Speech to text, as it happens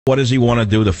What does he want to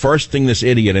do? The first thing this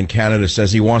idiot in Canada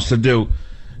says he wants to do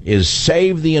is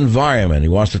save the environment. He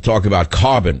wants to talk about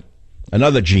carbon.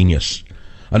 Another genius.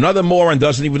 Another moron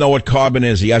doesn't even know what carbon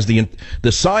is. He has the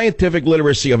scientific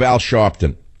literacy of Al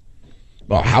Sharpton.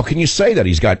 Well, how can you say that?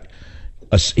 He's got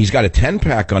a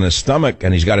 10-pack on his stomach,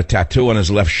 and he's got a tattoo on his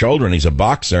left shoulder, and he's a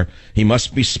boxer. He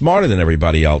must be smarter than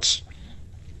everybody else.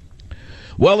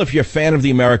 Well, if you're a fan of the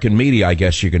American media, I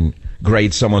guess you can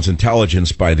grade someone's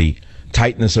intelligence by the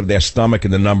tightness of their stomach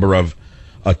and the number of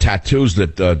tattoos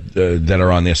that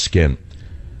are on their skin.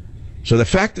 So the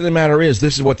fact of the matter is,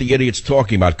 this is what the idiot's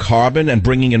talking about, carbon and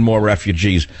bringing in more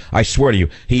refugees. I swear to you,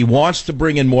 he wants to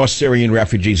bring in more Syrian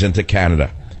refugees into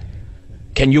Canada.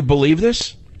 Can you believe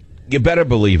this? You better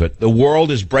believe it. The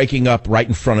world is breaking up right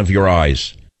in front of your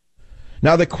eyes.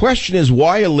 Now the question is,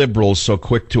 why are liberals so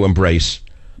quick to embrace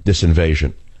this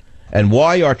invasion? And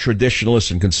why are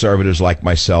traditionalists and conservatives like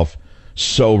myself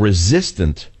so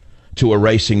resistant to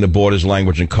erasing the borders,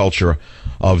 language, and culture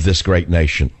of this great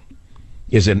nation?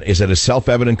 Is it a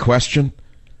self-evident question?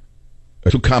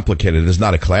 Too complicated. It is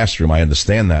not a classroom. I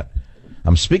understand that.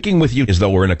 I'm speaking with you as though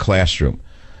we're in a classroom,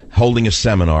 holding a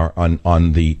seminar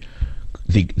on the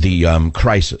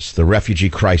crisis, the refugee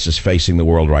crisis facing the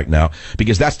world right now,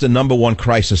 because that's the number one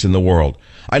crisis in the world.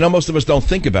 I know most of us don't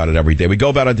think about it every day. We go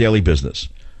about our daily business.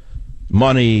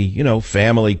 Money,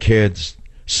 family, kids,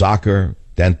 soccer,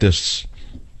 dentists,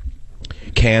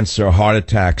 cancer, heart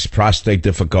attacks, prostate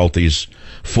difficulties,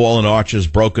 fallen arches,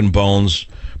 broken bones,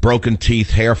 broken teeth,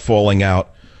 hair falling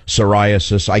out,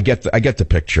 psoriasis. I get the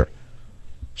picture.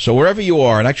 So wherever you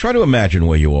are, and I try to imagine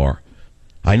where you are,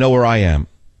 I know where I am.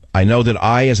 I know that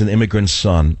I, as an immigrant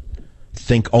son,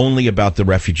 think only about the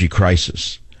refugee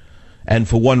crisis. And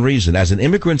for one reason, as an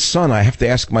immigrant son, I have to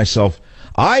ask myself,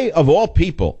 of all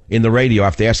people in the radio, I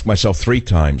have to ask myself 3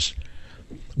 times,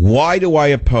 why do I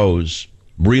oppose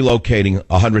relocating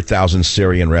 100,000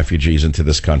 Syrian refugees into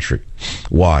this country?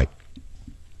 Why?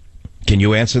 Can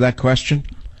you answer that question?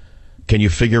 Can you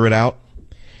figure it out?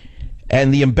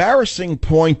 And the embarrassing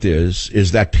point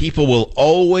is that people will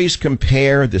always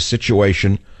compare the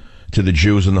situation to the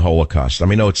Jews in the Holocaust. I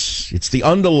mean, it's the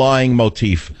underlying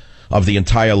motif of the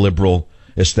entire liberal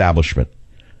establishment.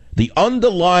 The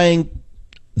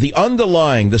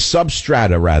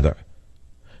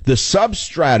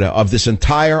substrata of this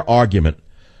entire argument,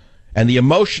 and the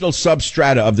emotional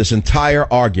substrata of this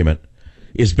entire argument,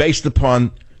 is based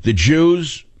upon the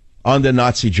Jews under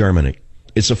Nazi Germany.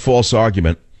 It's a false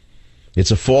argument.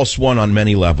 It's a false one on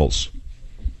many levels.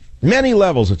 Many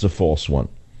levels it's a false one.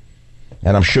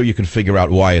 And I'm sure you can figure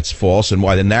out why it's false and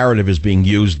why the narrative is being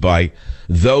used by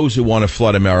those who want to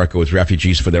flood America with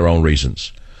refugees for their own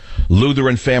reasons.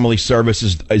 Lutheran Family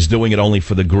Services is doing it only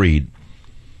for the greed.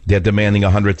 They're demanding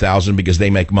 100,000 because they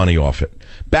make money off it.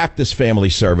 Baptist Family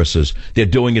Services, they're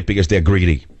doing it because they're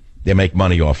greedy. They make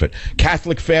money off it.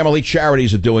 Catholic Family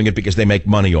Charities are doing it because they make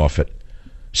money off it.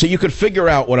 So you could figure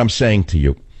out what I'm saying to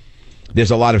you.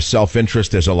 There's a lot of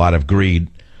self-interest. There's a lot of greed.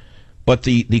 But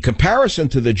the comparison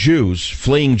to the Jews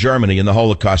fleeing Germany in the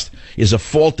Holocaust is a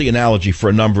faulty analogy for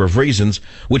a number of reasons,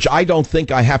 which I don't think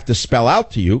I have to spell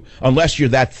out to you unless you're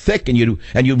that thick and you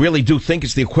really do think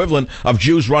it's the equivalent of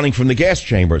Jews running from the gas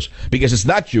chambers, because it's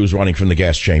not Jews running from the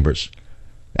gas chambers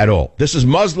at all. This is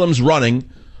Muslims running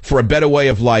for a better way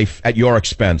of life at your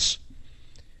expense.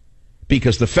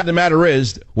 Because the fact of the matter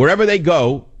is, wherever they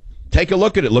go, take a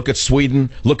look at it. Look at Sweden.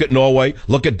 Look at Norway.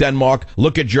 Look at Denmark.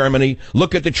 Look at Germany.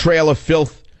 Look at the trail of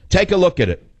filth. Take a look at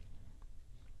it.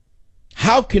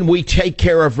 How can we take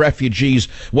care of refugees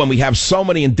when we have so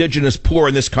many indigenous poor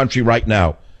in this country right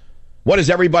now? What, is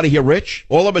everybody here rich?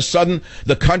 All of a sudden,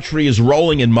 the country is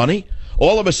rolling in money?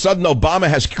 All of a sudden, Obama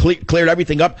has cleared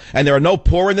everything up and there are no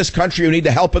poor in this country who need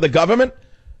the help of the government?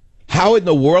 How in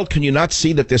the world can you not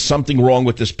see that there's something wrong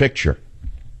with this picture?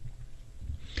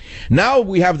 Now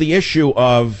we have the issue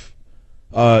of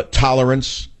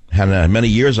tolerance. And many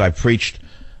years I've preached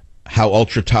how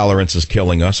ultra-tolerance is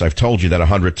killing us. I've told you that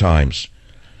 100 times.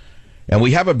 And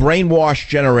we have a brainwashed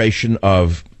generation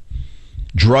of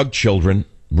drug children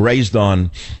raised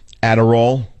on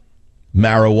Adderall,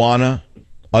 marijuana,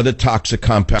 other toxic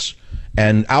compounds,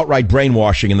 and outright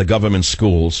brainwashing in the government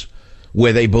schools,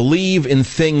 where they believe in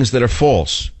things that are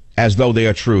false as though they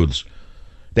are truths.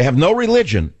 They have no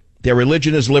religion. Their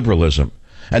religion is liberalism.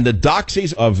 And the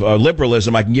doxies of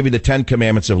liberalism, I can give you the 10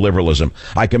 commandments of liberalism.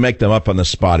 I can make them up on the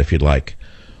spot if you'd like.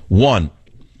 1,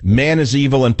 man is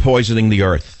evil and poisoning the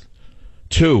earth.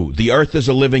 2, the earth is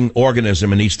a living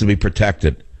organism and needs to be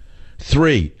protected.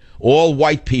 3, all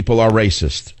white people are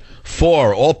racist.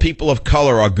 4, all people of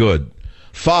color are good.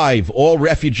 5, all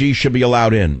refugees should be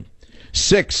allowed in.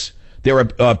 6, There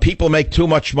are people make too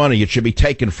much money. It should be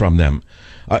taken from them.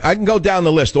 I can go down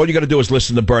the list. All you got to do is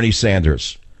listen to Bernie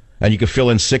Sanders, and you can fill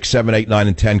in 6, 7, 8, 9,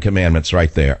 and 10 commandments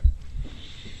right there.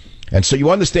 And so you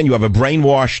understand you have a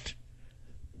brainwashed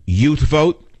youth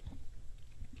vote.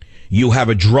 You have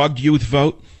a drugged youth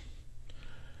vote.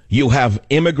 You have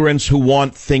immigrants who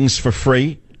want things for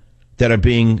free that are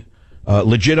being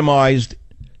legitimized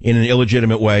in an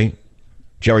illegitimate way.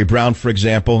 Jerry Brown, for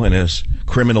example, in his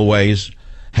criminal ways,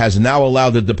 has now allowed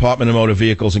the Department of Motor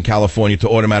Vehicles in California to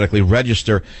automatically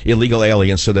register illegal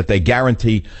aliens so that they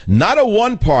guarantee not a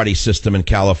one-party system in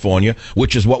California,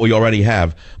 which is what we already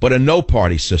have, but a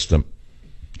no-party system.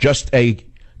 Just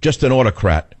an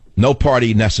autocrat. No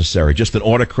party necessary. Just an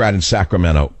autocrat in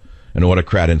Sacramento, an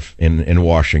autocrat in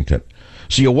Washington.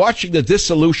 So you're watching the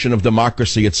dissolution of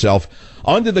democracy itself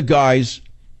under the guise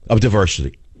of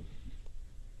diversity.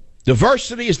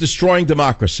 Diversity is destroying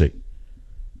democracy.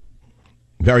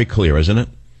 Very clear, isn't it?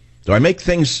 Do I make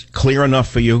things clear enough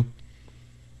for you?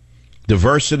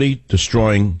 Diversity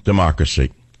destroying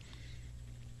democracy.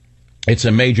 It's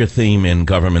a major theme in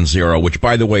Government Zero, which,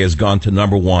 by the way, has gone to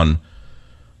 #1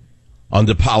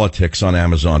 under politics on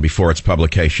Amazon before its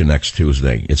publication next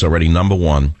Tuesday. It's already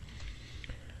 #1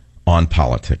 on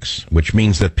politics, which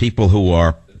means that people who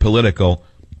are political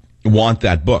want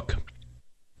that book.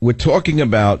 We're talking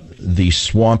about the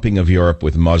swamping of Europe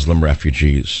with Muslim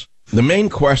refugees. The main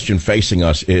question facing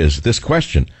us is this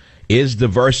question: is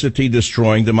diversity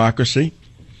destroying democracy?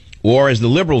 Or, as the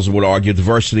liberals would argue,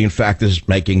 diversity, in fact, is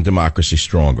making democracy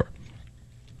stronger.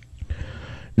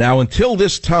 Now, until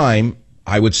this time,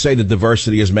 I would say that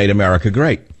diversity has made America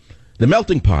great. The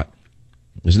melting pot.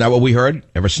 Isn't that what we heard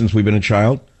ever since we've been a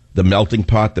child? The melting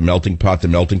pot, the melting pot, the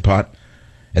melting pot.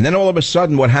 And then all of a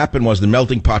sudden what happened was the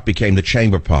melting pot became the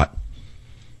chamber pot.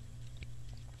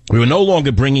 We were no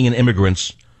longer bringing in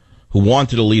immigrants who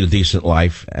wanted to lead a decent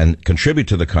life and contribute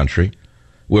to the country.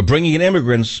 We're bringing in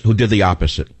immigrants who did the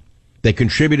opposite. They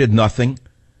contributed nothing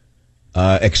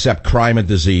except crime and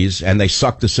disease, and they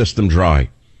sucked the system dry.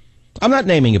 I'm not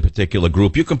naming a particular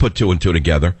group. You can put 2 and 2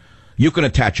 together. You can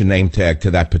attach a name tag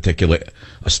to that particular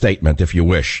statement if you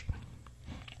wish.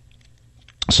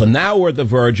 So now we're at the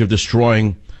verge of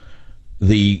destroying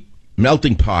the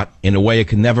melting pot in a way it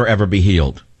can never, ever be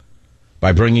healed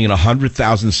by bringing in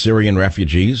 100,000 Syrian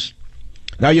refugees.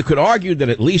 Now, you could argue that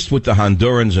at least with the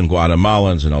Hondurans and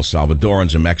Guatemalans and El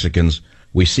Salvadorans and Mexicans,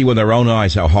 we see with our own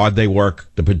eyes how hard they work.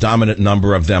 The predominant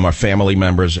number of them are family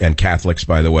members and Catholics,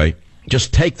 by the way.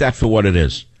 Just take that for what it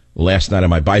is. Last night on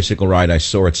my bicycle ride, I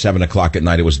saw at 7 o'clock at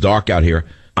night, it was dark out here,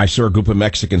 I saw a group of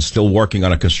Mexicans still working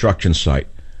on a construction site.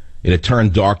 It had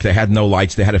turned dark. They had no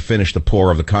lights. They had to finish the pour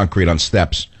of the concrete on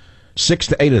steps. 6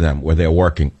 to 8 of them were there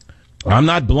working. I'm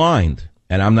not blind,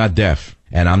 and I'm not deaf,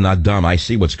 and I'm not dumb. I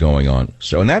see what's going on.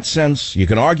 So in that sense, you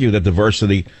can argue that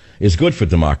diversity is good for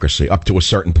democracy up to a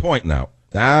certain point now.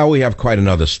 Now we have quite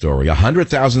another story.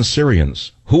 100,000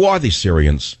 Syrians. Who are these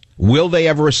Syrians? Will they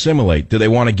ever assimilate? Do they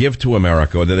want to give to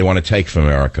America, or do they want to take from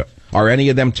America? Are any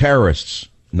of them terrorists?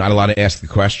 Not allowed to ask the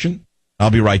question?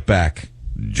 I'll be right back.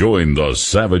 Join the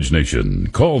Savage Nation.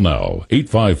 Call now.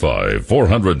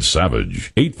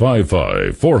 855-400-SAVAGE.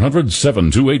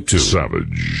 855-400-7282.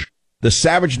 Savage. The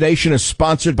Savage Nation is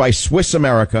sponsored by Swiss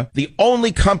America, the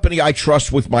only company I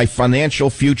trust with my financial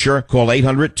future. Call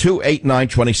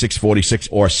 800-289-2646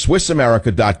 or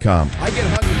SwissAmerica.com. I get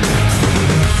hungry.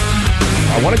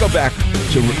 I want to go back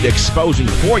to exposing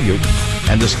for you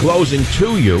and disclosing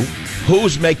to you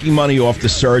who's making money off the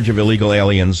surge of illegal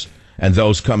aliens and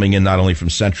those coming in not only from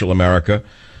Central America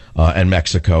and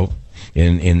Mexico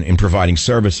in providing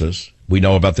services. We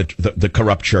know about the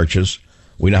corrupt churches.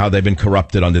 We know how they've been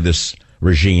corrupted under this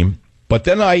regime. But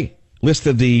then I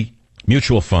listed the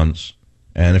mutual funds.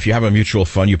 And if you have a mutual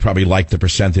fund, you probably like the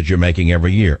percentage you're making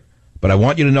every year. But I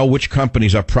want you to know which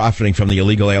companies are profiting from the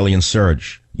illegal alien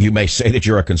surge. You may say that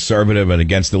you're a conservative and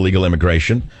against illegal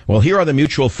immigration. Well, here are the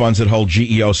mutual funds that hold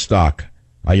GEO stock.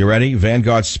 Are you ready?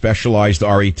 Vanguard Specialized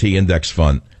RET Index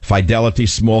Fund, Fidelity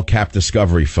Small Cap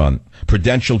Discovery Fund,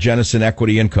 Prudential Jennison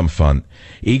Equity Income Fund,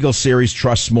 Eagle Series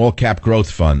Trust Small Cap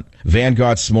Growth Fund,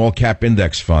 Vanguard Small Cap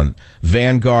Index Fund,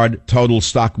 Vanguard Total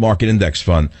Stock Market Index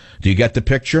Fund. Do you get the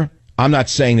picture? I'm not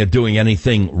saying they're doing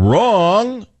anything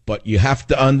wrong, but you have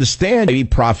to understand maybe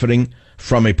profiting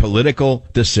from a political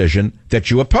decision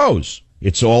that you oppose.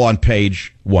 It's all on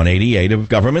page 188 of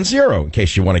Government Zero, in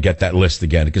case you want to get that list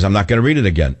again, because I'm not going to read it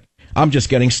again. I'm just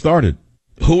getting started.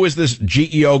 Who is this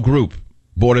GEO group,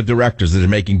 board of directors, that are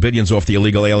making billions off the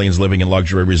illegal aliens living in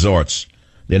luxury resorts?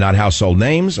 They're not household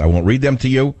names. I won't read them to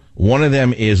you. One of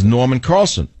them is Norman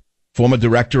Carlson, former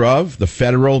director of the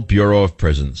Federal Bureau of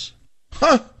Prisons.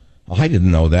 I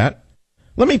didn't know that.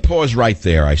 Let me pause right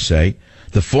there, I say.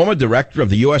 The former director of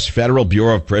the U.S. Federal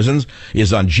Bureau of Prisons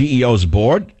is on GEO's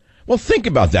board? Well, think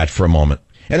about that for a moment.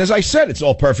 And as I said, it's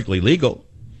all perfectly legal.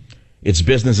 It's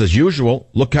business as usual.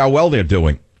 Look how well they're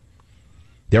doing.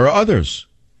 There are others.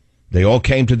 They all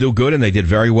came to do good, and they did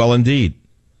very well indeed.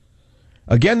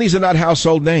 Again, these are not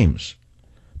household names.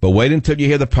 But wait until you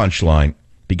hear the punchline,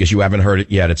 because you haven't heard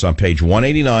it yet. It's on page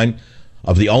 189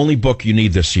 of the only book you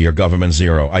need this year, Government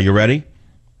Zero. Are you ready?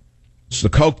 It's the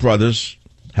Koch brothers,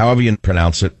 however you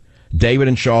pronounce it, David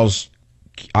and Charles.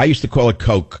 I used to call it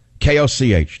Koch,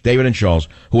 K-O-C-H, David and Charles,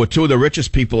 who are two of the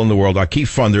richest people in the world, are key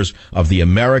funders of the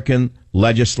American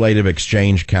Legislative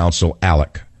Exchange Council,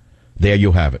 ALEC. There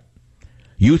you have it.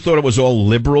 You thought it was all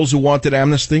liberals who wanted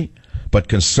amnesty, but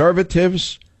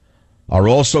conservatives are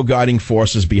also guiding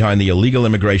forces behind the illegal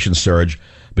immigration surge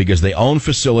because they own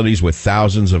facilities with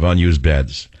thousands of unused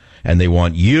beds, and they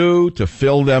want you to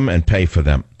fill them and pay for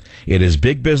them. It is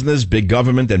big business, big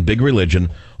government, and big religion,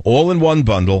 all in one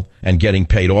bundle and getting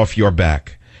paid off your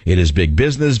back. It is big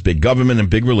business, big government, and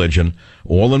big religion,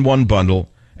 all in one bundle,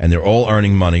 and they're all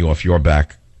earning money off your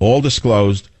back. All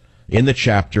disclosed in the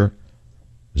chapter,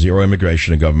 Zero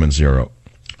Immigration and Government Zero.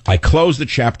 I close the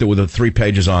chapter with the 3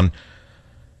 pages on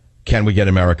Can We Get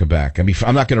America Back? I'm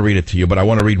not going to read it to you, but I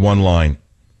want to read one line.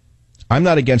 I'm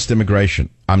not against immigration.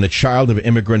 I'm the child of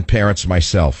immigrant parents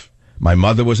myself. My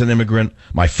mother was an immigrant.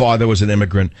 My father was an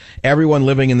immigrant. Everyone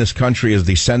living in this country is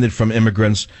descended from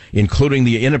immigrants, including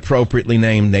the inappropriately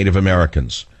named Native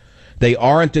Americans. They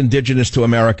aren't indigenous to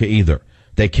America either.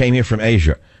 They came here from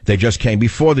Asia. They just came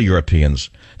before the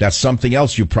Europeans. That's something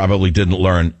else you probably didn't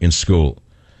learn in school.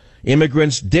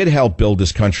 Immigrants did help build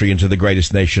this country into the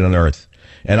greatest nation on earth.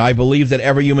 And I believe that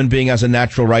every human being has a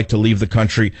natural right to leave the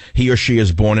country he or she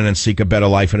is born in and seek a better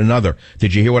life in another.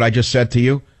 Did you hear what I just said to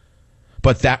you?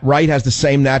 But that right has the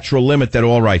same natural limit that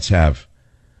all rights have.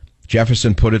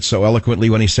 Jefferson put it so eloquently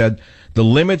when he said, the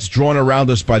limits drawn around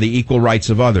us by the equal rights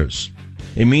of others.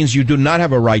 It means you do not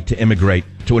have a right to immigrate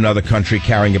to another country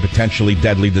carrying a potentially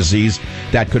deadly disease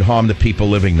that could harm the people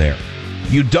living there.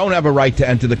 You don't have a right to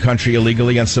enter the country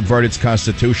illegally and subvert its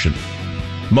constitution.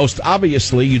 Most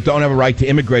obviously, you don't have a right to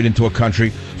immigrate into a country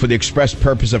for the express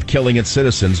purpose of killing its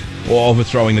citizens or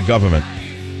overthrowing the government.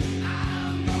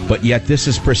 But yet this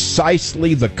is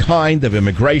precisely the kind of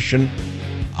immigration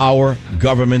our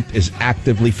government is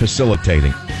actively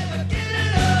facilitating.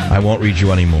 I won't read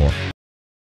you anymore.